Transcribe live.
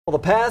Well,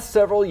 the past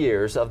several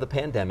years of the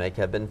pandemic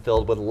have been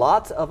filled with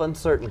lots of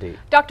uncertainty.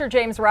 Dr.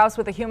 James Rouse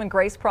with the Human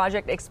Grace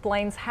Project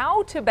explains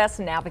how to best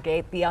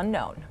navigate the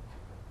unknown.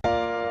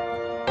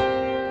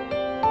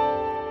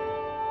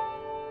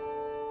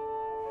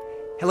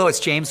 Hello,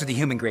 it's James with the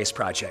Human Grace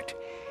Project.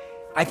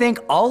 I think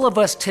all of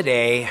us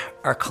today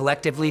are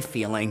collectively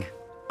feeling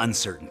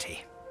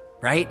uncertainty,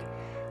 right?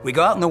 We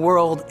go out in the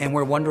world and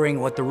we're wondering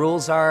what the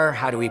rules are,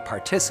 how do we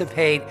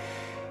participate,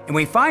 and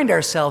we find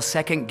ourselves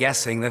second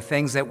guessing the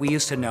things that we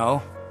used to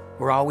know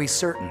were always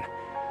certain.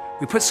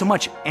 We put so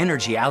much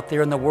energy out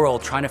there in the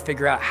world trying to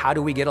figure out how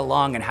do we get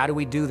along and how do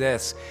we do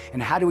this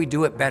and how do we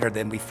do it better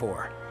than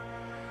before.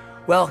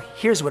 Well,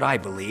 here's what I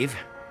believe.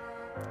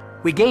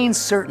 We gain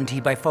certainty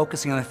by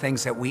focusing on the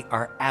things that we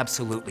are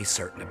absolutely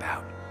certain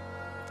about.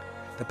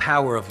 The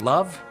power of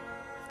love,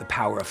 the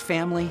power of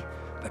family,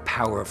 the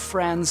power of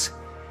friends,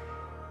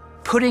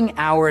 putting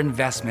our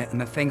investment in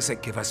the things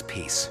that give us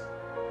peace,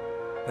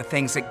 the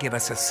things that give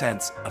us a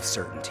sense of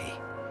certainty.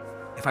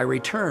 If I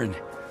return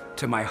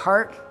to my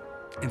heart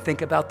and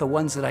think about the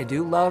ones that I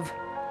do love,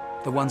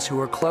 the ones who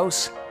are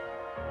close,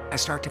 I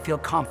start to feel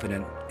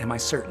confident in my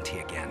certainty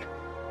again.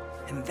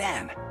 And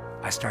then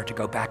I start to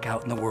go back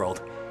out in the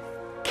world,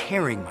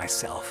 carrying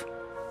myself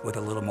with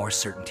a little more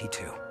certainty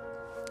too.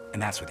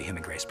 And that's what the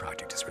Human Grace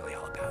Project is really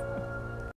all about.